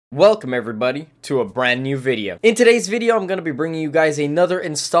Welcome everybody to a brand new video. In today's video, I'm going to be bringing you guys another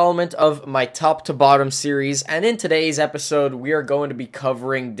installment of my top to bottom series, and in today's episode, we are going to be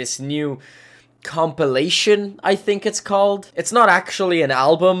covering this new compilation, I think it's called. It's not actually an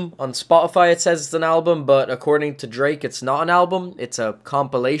album. On Spotify it says it's an album, but according to Drake, it's not an album. It's a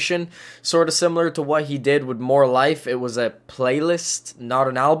compilation, sort of similar to what he did with More Life. It was a playlist, not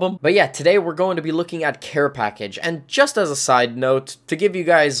an album. But yeah, today we're going to be looking at Care Package. And just as a side note, to give you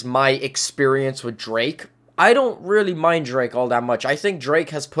guys my experience with Drake, I don't really mind Drake all that much. I think Drake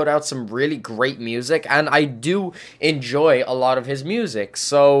has put out some really great music, and I do enjoy a lot of his music.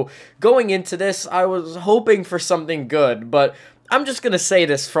 So, going into this, I was hoping for something good, but I'm just gonna say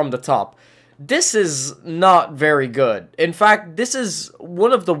this from the top. This is not very good. In fact, this is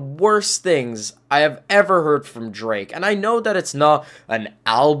one of the worst things I have ever heard from Drake. And I know that it's not an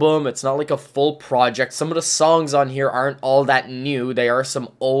album, it's not like a full project. Some of the songs on here aren't all that new. They are some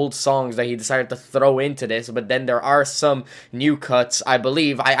old songs that he decided to throw into this, but then there are some new cuts, I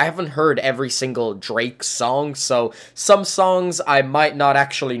believe. I haven't heard every single Drake song, so some songs I might not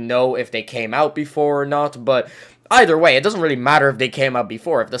actually know if they came out before or not, but either way, it doesn't really matter if they came out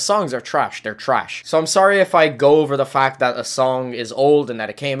before. If the songs are trash, they're trash. So I'm sorry if I go over the fact that a song is old and that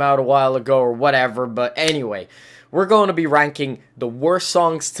it came out a while ago or whatever, but anyway, we're going to be ranking the worst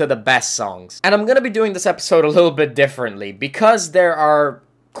songs to the best songs. And I'm going to be doing this episode a little bit differently because there are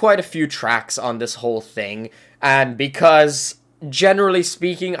quite a few tracks on this whole thing, and because generally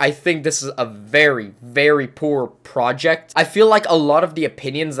speaking, I think this is a very, very poor project. I feel like a lot of the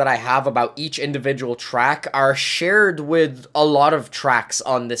opinions that I have about each individual track are shared with a lot of tracks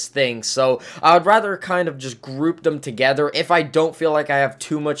on this thing, so I would rather kind of just group them together. If I don't feel like I have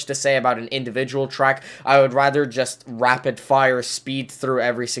too much to say about an individual track, I would rather just rapid fire speed through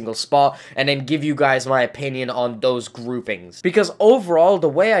every single spot and then give you guys my opinion on those groupings. Because overall, the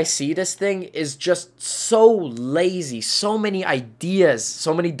way I see this thing is just so lazy. So many ideas,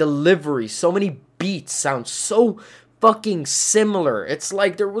 so many deliveries, so many beats sound so fucking similar. It's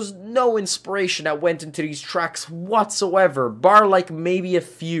like there was no inspiration that went into these tracks whatsoever, bar like maybe a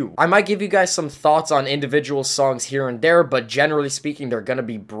few. I might give you guys some thoughts on individual songs here and there, but generally speaking, they're gonna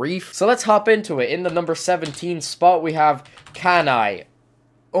be brief. So let's hop into it. In the number 17 spot, we have Can I?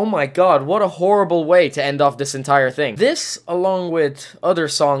 Oh my god, what a horrible way to end off this entire thing. This, along with other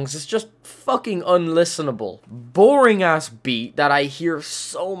songs, is just fucking unlistenable. Boring ass beat that I hear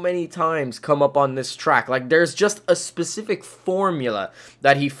so many times come up on this track. Like, there's just a specific formula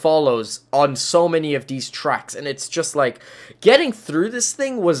that he follows on so many of these tracks, and it's just like, getting through this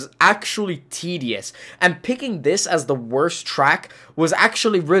thing was actually tedious, and picking this as the worst track was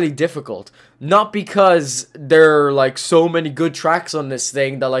actually really difficult. Not because there are like so many good tracks on this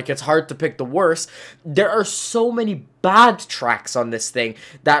thing that like it's hard to pick the worst. There are so many bad tracks on this thing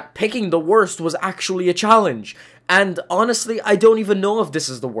that picking the worst was actually a challenge. And honestly, I don't even know if this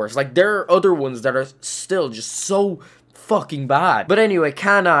is the worst. Like, there are other ones that are still just so fucking bad. But anyway,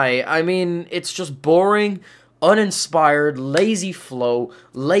 Can I? I mean, it's just boring, uninspired, lazy flow,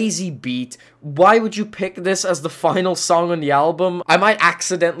 lazy beat. Why would you pick this as the final song on the album? I might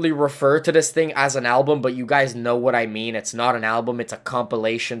accidentally refer to this thing as an album, but you guys know what I mean. It's not an album, it's a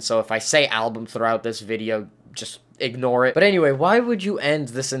compilation, so if I say album throughout this video, just ignore it. But anyway, why would you end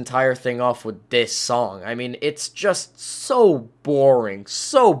this entire thing off with this song? I mean, it's just so boring,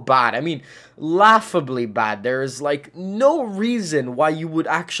 so bad. I mean, laughably bad. There is like no reason why you would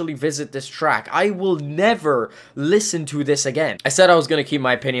actually visit this track. I will never listen to this again. I said I was gonna keep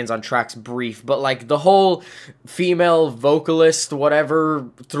my opinions on tracks brief, but like the whole female vocalist, whatever,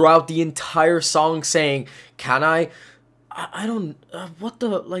 throughout the entire song saying, "Can I?" I don't, what the,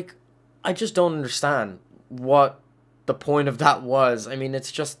 like, I just don't understand what the point of that was. I mean,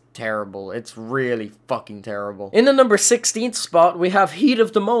 it's just terrible. It's really fucking terrible. In the number 16th spot, we have Heat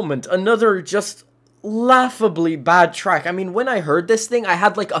of the Moment, another just laughably bad track. I mean, when I heard this thing, I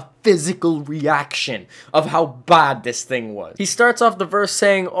had like a physical reaction of how bad this thing was. He starts off the verse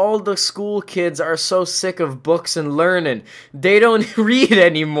saying, "All the school kids are so sick of books and learning. They don't read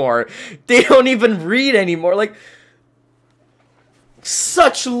anymore. They don't even read anymore." Like,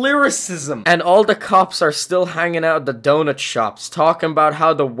 such lyricism. And all the cops are still hanging out at the donut shops, talking about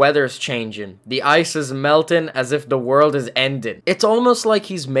how the weather's changing. The ice is melting as if the world is ending. It's almost like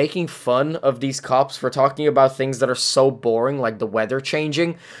he's making fun of these cops for talking about things that are so boring, like the weather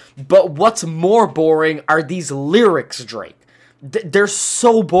changing. But what's more boring are these lyrics, Drake. they're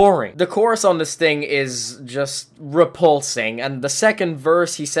so boring. The chorus on this thing is just repulsing, and the second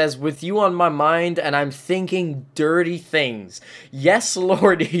verse, he says, "With you on my mind, and I'm thinking dirty things. Yes,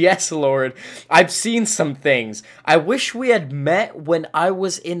 Lord, yes, Lord, I've seen some things. I wish we had met when I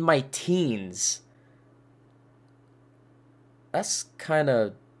was in my teens." That's kind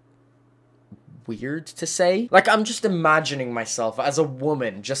of weird to say. Like, I'm just imagining myself as a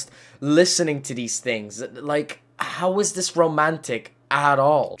woman just listening to these things. Like, how is this romantic at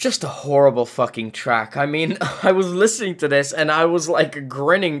all? Just a horrible fucking track. I mean, I was listening to this and I was like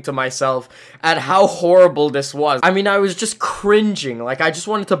grinning to myself at how horrible this was. I mean, I was just cringing. Like, I just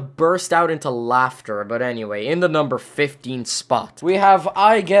wanted to burst out into laughter. But anyway, in the number 15 spot, we have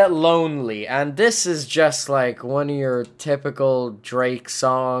I Get Lonely. And this is just like one of your typical Drake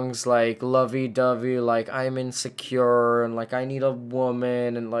songs, like lovey-dovey, like I'm insecure and like I need a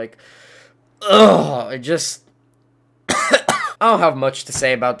woman and like, ugh, it just... I don't have much to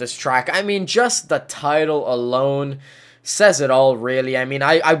say about this track. I mean, just the title alone says it all, really. I mean,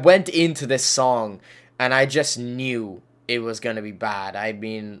 I went into this song and I just knew it was gonna be bad. I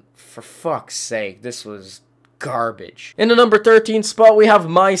mean, for fuck's sake, this was garbage. In the number 13 spot, we have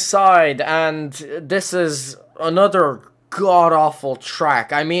My Side, and this is another god-awful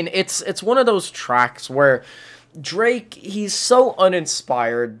track. I mean, it's one of those tracks where Drake, he's so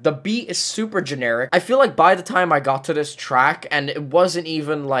uninspired. The beat is super generic. I feel like by the time I got to this track, and it wasn't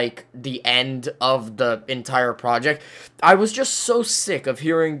even like the end of the entire project, I was just so sick of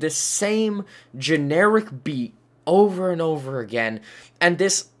hearing this same generic beat over and over again, and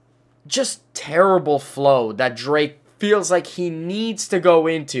this just terrible flow that Drake feels like he needs to go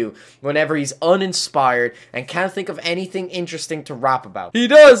into whenever he's uninspired and can't think of anything interesting to rap about. He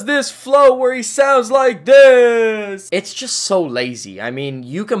does this flow where he sounds like this. It's just so lazy. I mean,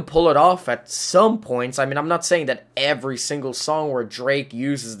 you can pull it off at some points. I mean, I'm not saying that every single song where Drake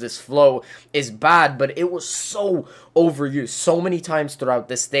uses this flow is bad, but it was so overused so many times throughout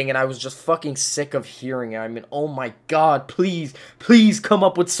this thing, and I was just fucking sick of hearing it. I mean, oh my god, please come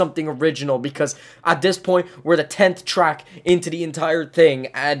up with something original, because at this point, we're the 10th track into the entire thing,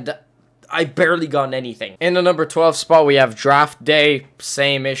 and I barely got anything. In the number 12 spot, we have Draft Day.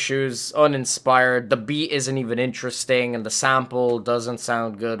 Same issues, uninspired. The beat isn't even interesting, and the sample doesn't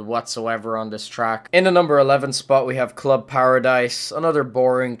sound good whatsoever on this track. In the number 11 spot, we have Club Paradise. Another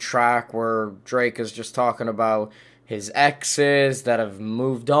boring track where Drake is just talking about his exes that have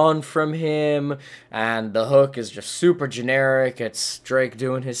moved on from him, and the hook is just super generic. It's Drake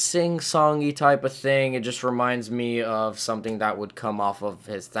doing his sing-songy type of thing. It just reminds me of something that would come off of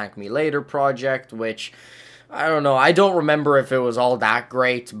his Thank Me Later project, which, I don't know, I don't remember if it was all that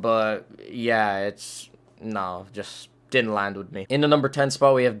great, but yeah, just didn't land with me. In the number 10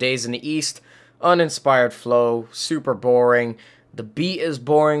 spot, we have Days in the East. Uninspired flow, super boring. The beat is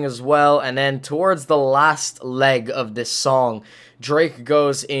boring as well, and then towards the last leg of this song, Drake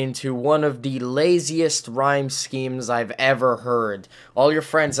goes into one of the laziest rhyme schemes I've ever heard. All your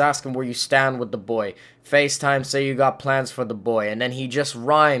friends ask him where you stand with the boy. FaceTime, say you got plans for the boy. And then he just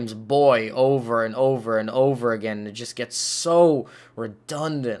rhymes boy over and over and over again. It just gets so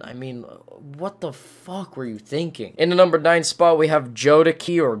redundant. I mean, what the fuck were you thinking? In the number 9 spot, we have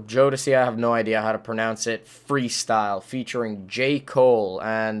Jodeci, or Jodeci, I have no idea how to pronounce it, Freestyle, featuring J. Cole.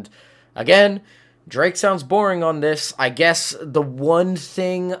 And again, Drake sounds boring on this. I guess the one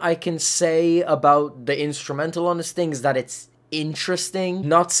thing I can say about the instrumental on this thing is that it's interesting.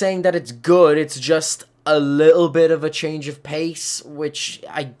 Not saying that it's good, it's just a little bit of a change of pace, which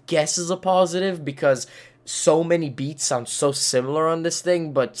I guess is a positive, because so many beats sound so similar on this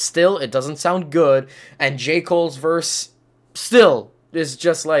thing, but still, it doesn't sound good, and J. Cole's verse still is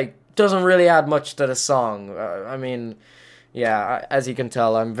just like, doesn't really add much to the song. I mean, yeah, as you can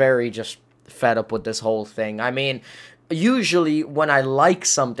tell, I'm very just fed up with this whole thing. I mean, usually when I like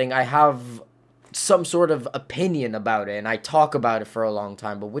something, I have some sort of opinion about it, and I talk about it for a long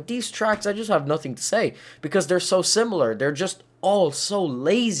time, but with these tracks, I just have nothing to say, because they're so similar. They're just all so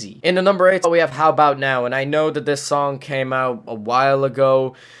lazy. In the number 8, we have How About Now, and I know that this song came out a while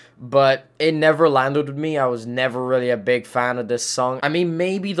ago, but it never landed with me. I was never really a big fan of this song. I mean,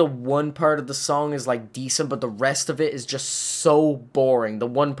 maybe the one part of the song is like decent, but the rest of it is just so boring. The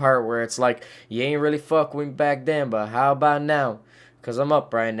one part where it's like, you ain't really fuck with me back then, but how about now? Because I'm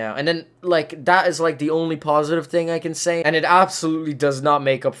up right now. And then, like, that is, like, the only positive thing I can say. And it absolutely does not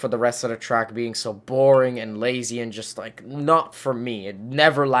make up for the rest of the track being so boring and lazy and just, like, not for me. It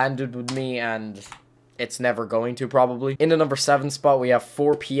never landed with me, and it's never going to, probably. In the number 7 spot, we have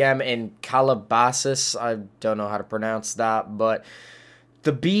 4 p.m. in Calabasas. I don't know how to pronounce that, but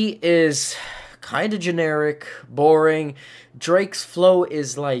the beat is kind of generic, boring. Drake's flow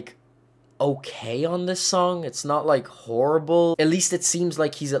is like okay on this song. It's not like horrible. At least it seems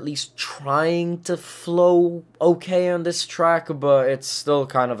like he's at least trying to flow okay on this track, but it's still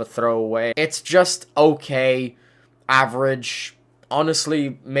kind of a throwaway. It's just okay, average.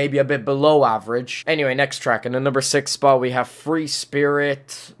 Honestly, maybe a bit below average. Anyway, next track. In the number 6 spot, we have Free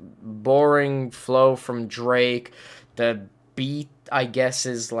Spirit. Boring flow from Drake. The beat, I guess,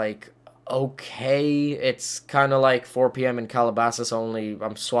 is like okay. It's kind of like 4 p.m. in Calabasas, only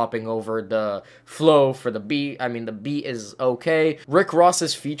I'm swapping over the flow for the beat. I mean, the beat is okay. Rick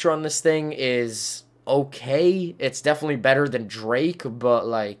Ross's feature on this thing is okay. It's definitely better than Drake, but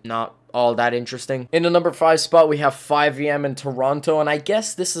like not all that interesting. In the number 5 spot, we have 5am in Toronto, and I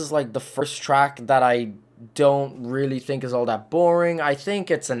guess this is like the first track that I don't really think is all that boring. I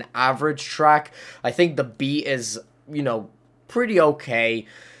think it's an average track. I think the beat is, you know, pretty okay.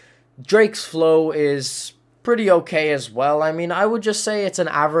 Drake's flow is pretty okay as well. I mean, I would just say it's an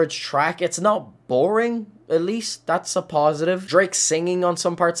average track. It's not boring, at least. That's a positive. Drake's singing on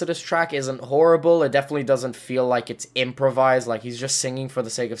some parts of this track isn't horrible. It definitely doesn't feel like it's improvised, like he's just singing for the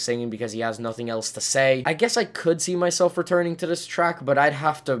sake of singing because he has nothing else to say. I guess I could see myself returning to this track, but I'd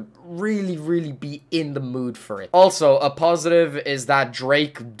have to really be in the mood for it. Also, a positive is that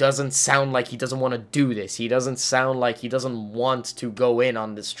Drake doesn't sound like he doesn't want to do this. He doesn't sound like he doesn't want to go in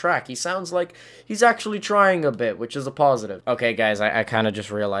on this track. He sounds like he's actually trying a bit, which is a positive. Okay, guys, I kind of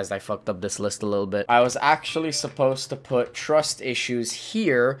just realized I fucked up this list a little bit. I was actually supposed to put Trust Issues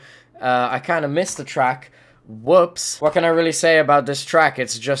here. I kind of missed the track. Whoops. What can I really say about this track?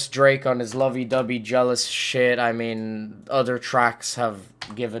 It's just Drake on his lovey-dovey jealous shit. I mean, other tracks have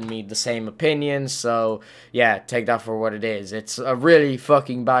given me the same opinion, so yeah, take that for what it is. It's a really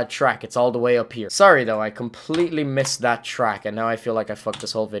fucking bad track. It's all the way up here. Sorry though, I completely missed that track, and now I feel like I fucked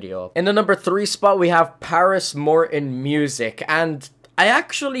this whole video up. In the number 3 spot, we have Paris Morton Music, and I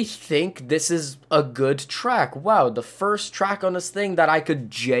actually think this is a good track. Wow, the first track on this thing that I could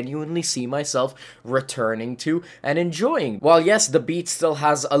genuinely see myself returning to and enjoying. While yes, the beat still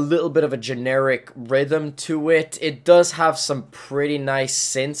has a little bit of a generic rhythm to it, it does have some pretty nice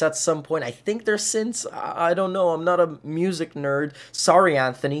synths at some point. I think they're synths. I don't know. I'm not a music nerd. Sorry,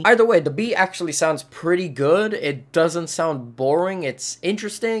 Anthony. Either way, the beat actually sounds pretty good. It doesn't sound boring. It's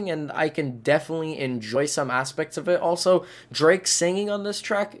interesting, and I can definitely enjoy some aspects of it. Also, Drake singing on this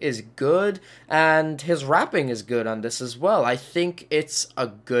track is good, and his rapping is good on this as well. I think it's a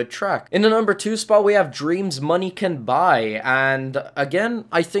good track. In the number 2 spot, we have Dreams Money Can Buy, and again,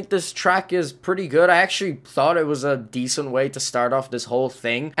 I think this track is pretty good. I actually thought it was a decent way to start off this whole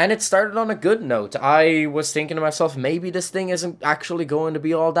thing, and it started on a good note. I was thinking to myself, maybe this thing isn't actually going to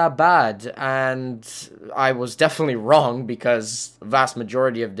be all that bad, and I was definitely wrong, because the vast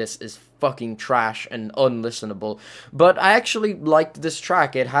majority of this is fucking trash and unlistenable. But I actually liked this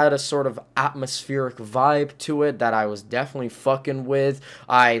track. It had a sort of atmospheric vibe to it that I was definitely fucking with.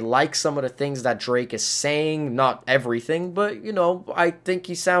 I like some of the things that Drake is saying, not everything, but you know, I think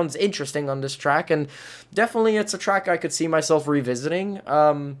he sounds interesting on this track, and definitely it's a track I could see myself revisiting.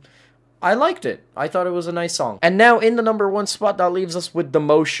 I liked it. I thought it was a nice song. And now in the number 1 spot, that leaves us with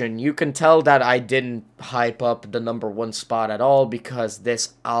Demotion. You can tell that I didn't hype up the number 1 spot at all, because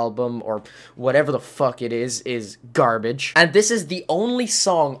this album, or whatever the fuck it is garbage. And this is the only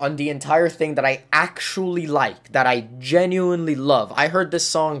song on the entire thing that I actually like, that I genuinely love. I heard this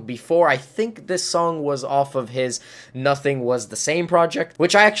song before. I think this song was off of his Nothing Was the Same project,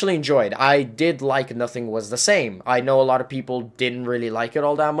 which I actually enjoyed. I did like Nothing Was the Same. I know a lot of people didn't really like it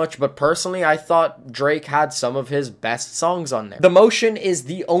all that much, but personally, I thought Drake had some of his best songs on there. Demotion is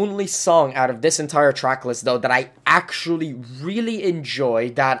the only song out of this entire track list, though, that I actually really enjoy,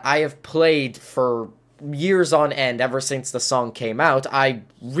 that I have played for years on end ever since the song came out. I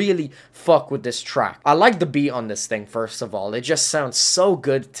really fuck with this track. I like the beat on this thing, first of all. It just sounds so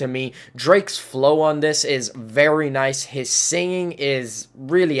good to me. Drake's flow on this is very nice. His singing is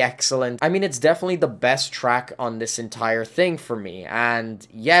really excellent. I mean, it's definitely the best track on this entire thing for me. And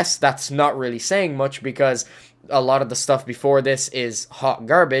yes, that's not really saying much, because a lot of the stuff before this is hot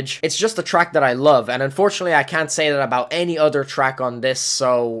garbage. It's just a track that I love, and unfortunately I can't say that about any other track on this,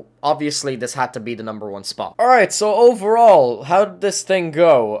 so obviously this had to be the number 1 spot. Alright, so overall, how did this thing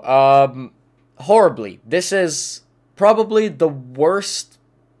go? Horribly. This is probably the worst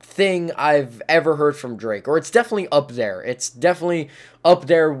thing I've ever heard from Drake, or it's definitely up there. It's definitely up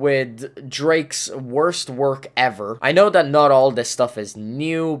there with Drake's worst work ever. I know that not all this stuff is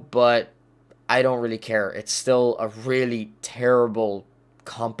new, but I don't really care. It's still a really terrible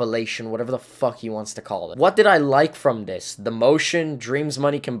compilation, whatever the fuck he wants to call it. What did I like from this? The Motion, Dreams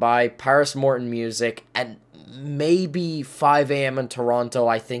Money Can Buy, Paris Morton Music, and maybe 5 a.m. in Toronto,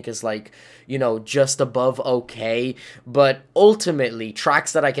 I think is like, you know, just above okay. But ultimately,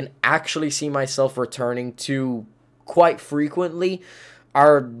 tracks that I can actually see myself returning to quite frequently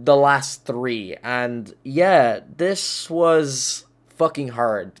are the last 3. And yeah, this was fucking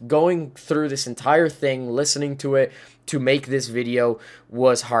hard. Going through this entire thing, listening to it to make this video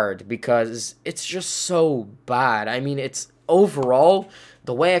was hard because it's just so bad. I mean, it's overall,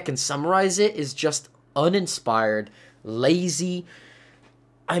 the way I can summarize it is just uninspired, lazy.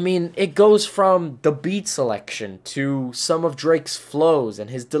 I mean, it goes from the beat selection to some of Drake's flows and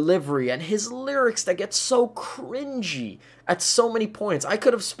his delivery and his lyrics that get so cringy at so many points. I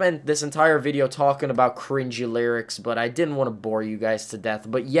could have spent this entire video talking about cringy lyrics, but I didn't want to bore you guys to death.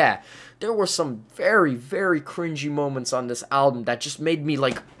 But yeah, there were some very, very cringy moments on this album that just made me,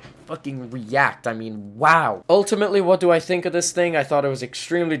 like, fucking react. I mean, wow. Ultimately, what do I think of this thing? I thought it was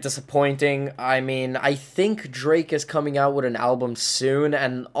extremely disappointing. I mean, I think Drake is coming out with an album soon,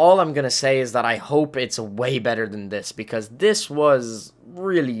 and all I'm gonna say is that I hope it's way better than this, because this was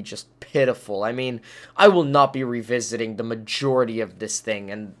really just pitiful. I mean, I will not be revisiting the majority of this thing,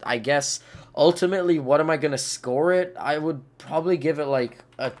 and I guess ultimately, what am I gonna score it? I would probably give it like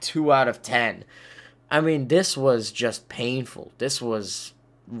a 2 out of 10. I mean, this was just painful. This was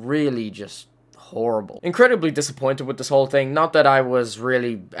really just horrible. Incredibly disappointed with this whole thing. Not that I was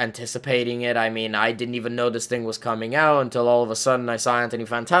really anticipating it. I mean, I didn't even know this thing was coming out until all of a sudden I saw Anthony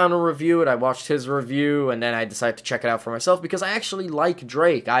Fantano review it. I watched his review, and then I decided to check it out for myself because I actually like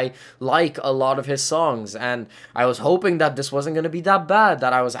Drake. I like a lot of his songs, and I was hoping that this wasn't going to be that bad,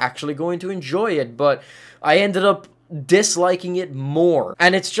 that I was actually going to enjoy it, but I ended up disliking it more.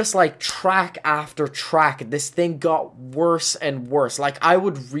 And it's just like track after track, this thing got worse and worse. Like, I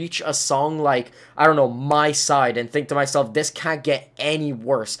would reach a song like, I don't know, My Side, and think to myself, this can't get any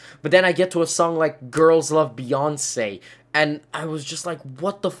worse. But then I get to a song like Girls Love Beyonce, and I was just like,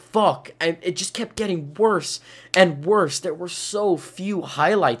 what the fuck? And it just kept getting worse and worse. There were so few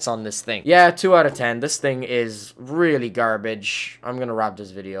highlights on this thing. Yeah, 2 out of 10. This thing is really garbage. I'm gonna wrap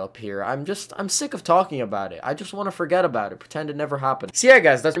this video up here. I'm sick of talking about it. I just want to forget about it. Pretend it never happened. So yeah,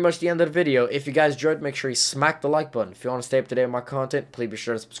 guys, that's pretty much the end of the video. If you guys enjoyed, make sure you smack the like button. If you want to stay up to date with my content, please be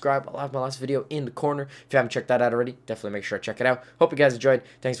sure to subscribe. I'll have my last video in the corner. If you haven't checked that out already, definitely make sure to check it out. Hope you guys enjoyed.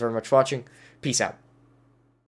 Thanks very much for watching. Peace out.